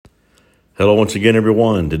Hello once again,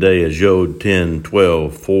 everyone. Today is Yod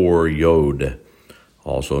 10-12 for Yod,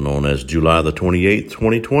 also known as July the 28th,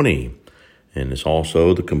 2020. And it's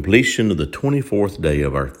also the completion of the 24th day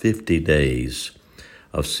of our 50 days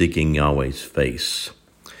of seeking Yahweh's face.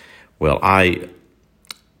 Well, I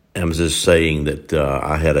am just saying that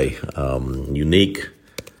I had a unique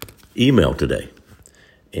email today.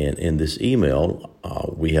 And in this email,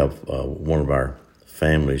 we have one of our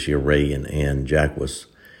families here, Ray and Ann Jacquez.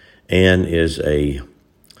 Ann is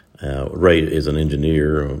Ray is an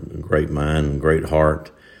engineer, a great mind, great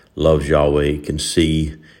heart, loves Yahweh, can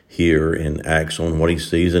see, hear, and acts on what he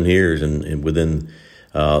sees and hears. And within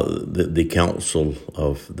the council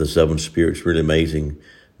of the seven spirits, really amazing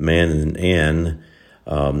man. And Ann,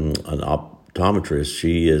 an optometrist,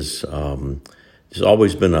 she is she's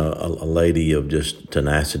always been a lady of just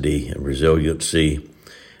tenacity and resiliency.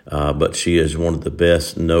 But she is one of the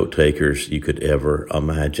best note takers you could ever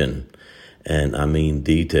imagine. And I mean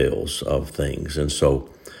details of things. And so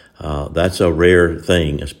that's a rare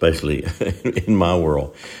thing, especially in my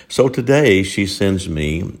world. So today she sends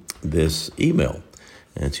me this email.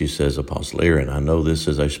 And she says, Apostle Aaron, I know this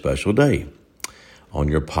is a special day. On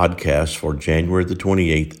your podcast for January the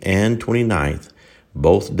 28th and 29th,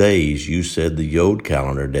 both days you said the Yod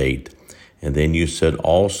calendar date. And then you said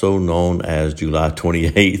also known as July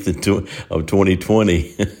 28th of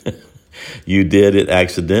 2020. You did it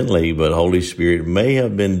accidentally, but Holy Spirit may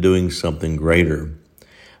have been doing something greater.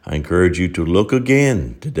 I encourage you to look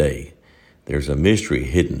again today. There's a mystery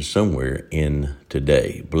hidden somewhere in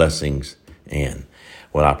today. Blessings, Ann.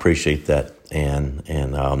 Well, I appreciate that, Ann,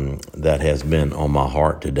 and that has been on my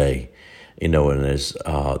heart today. You know, and as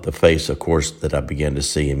the face, of course, that I began to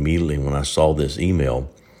see immediately when I saw this email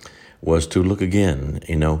was to look again.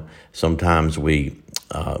 You know, sometimes we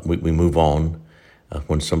move on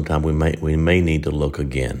when sometimes we may need to look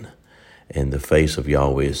again. And the face of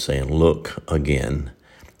Yahweh is saying, look again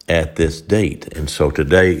at this date. And so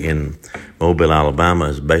today in Mobile, Alabama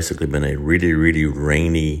has basically been a really, really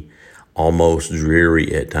rainy, almost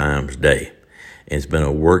dreary at times day. And it's been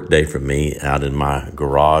a work day for me out in my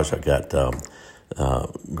garage. I got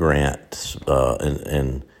Grant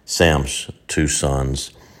and Sam's two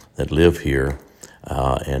sons that live here,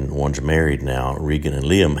 and one's married now, Regan and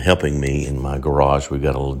Liam, helping me in my garage. We've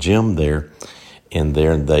got a little gym there, and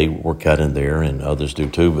they work out in there, and others do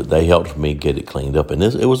too, but they helped me get it cleaned up, and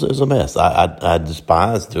it was a mess. I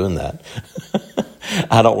despise doing that.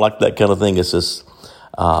 I don't like that kind of thing. It's just,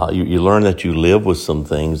 you learn that you live with some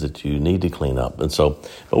things that you need to clean up, and so,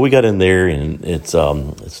 but we got in there, and it's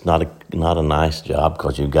not a nice job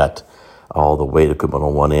because you've got all the weight equipment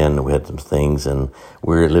on one end, and we had some things, and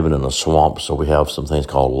we're living in a swamp, so we have some things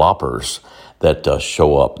called loppers that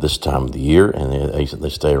show up this time of the year, and they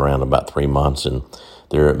stay around about 3 months, and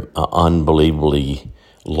they're unbelievably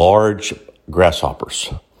large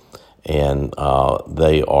grasshoppers, and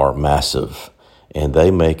they are massive, and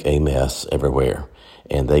they make a mess everywhere,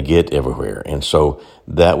 and they get everywhere, and so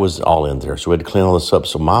that was all in there. So we had to clean all this up,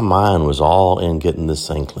 so my mind was all in getting this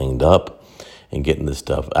thing cleaned up, and getting this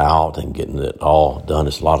stuff out and getting it all done.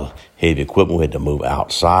 It's a lot of heavy equipment. We had to move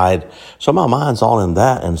outside. So my mind's all in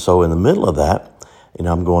that. And so in the middle of that, you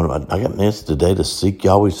know, I'm going, I got minutes today to seek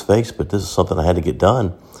Yahweh's face, but this is something I had to get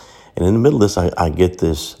done. And in the middle of this, I get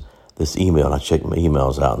this email, and I check my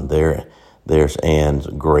emails out, and there's Ann's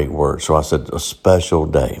great word. So I said, a special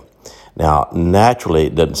day. Now, naturally,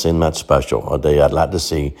 it doesn't seem that special, a day I'd like to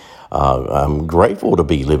see. I'm grateful to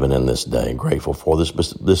be living in this day, grateful for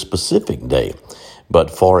this specific day. But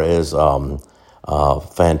far as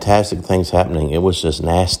fantastic things happening, it was just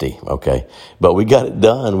nasty, okay? But we got it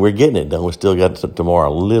done. We're getting it done. We still got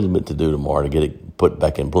tomorrow, a little bit to do tomorrow to get it put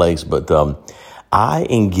back in place. But I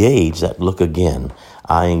engage that look again.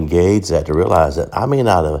 I engage that to realize that I may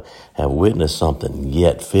not have witnessed something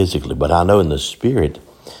yet physically, but I know in the spirit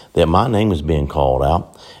that my name is being called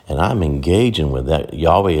out, and I'm engaging with that.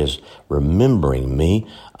 Yahweh is remembering me,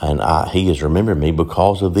 and he is remembering me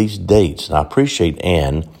because of these dates. And I appreciate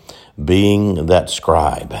Ann being that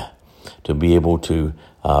scribe to be able to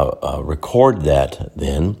record that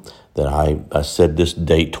then, that I said this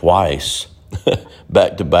date twice,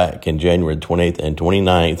 back to back in January 28th and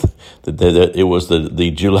 29th, that it was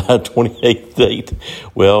the July 28th date.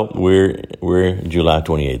 Well, we're July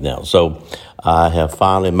 28th now. So I have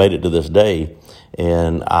finally made it to this day,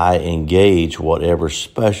 and I engage whatever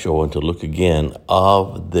special and to look again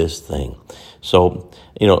of this thing. So,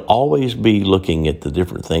 you know, always be looking at the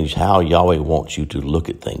different things, how Yahweh wants you to look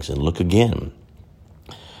at things, and look again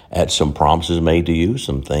at some promises made to you,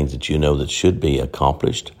 some things that you know that should be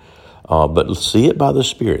accomplished, But see it by the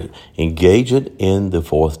Spirit. Engage it in the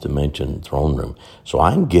fourth dimension throne room. So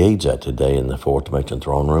I engage that today in the fourth dimension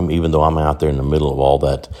throne room, even though I'm out there in the middle of all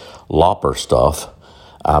that lopper stuff.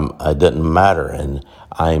 It doesn't matter. And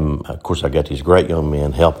of course, I got these great young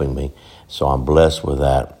men helping me. So I'm blessed with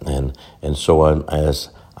that. And so as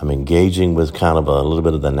I'm engaging with kind of a little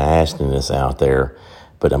bit of the nastiness out there,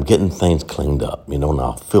 but I'm getting things cleaned up, and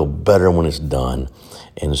I'll feel better when it's done.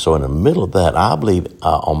 And so in the middle of that, I believe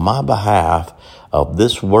on my behalf of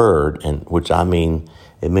this word, and which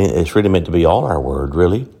it's really meant to be all our word,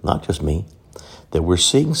 really, not just me, that we're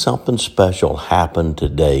seeing something special happen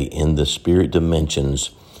today in the spirit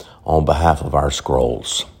dimensions on behalf of our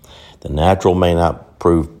scrolls. The natural may not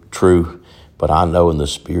prove true, but I know in the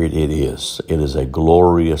spirit it is. It is a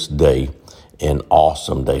glorious day, an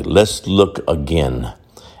awesome day. Let's look again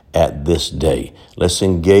at this day. Let's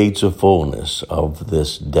engage the fullness of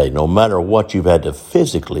this day. No matter what you've had to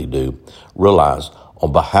physically do, realize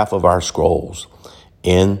on behalf of our scrolls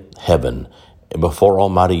in heaven, before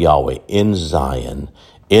Almighty Yahweh, in Zion,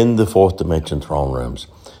 in the fourth dimension throne rooms,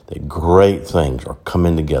 that great things are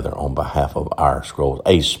coming together on behalf of our scrolls.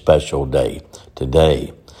 A special day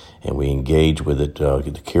today. And we engage with it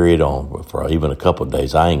to carry it on for even a couple of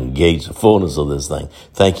days. I engage the fullness of this thing.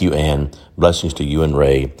 Thank you, Ann. Blessings to you and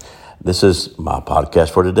Ray. This is my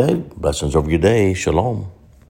podcast for today. Blessings over your day. Shalom.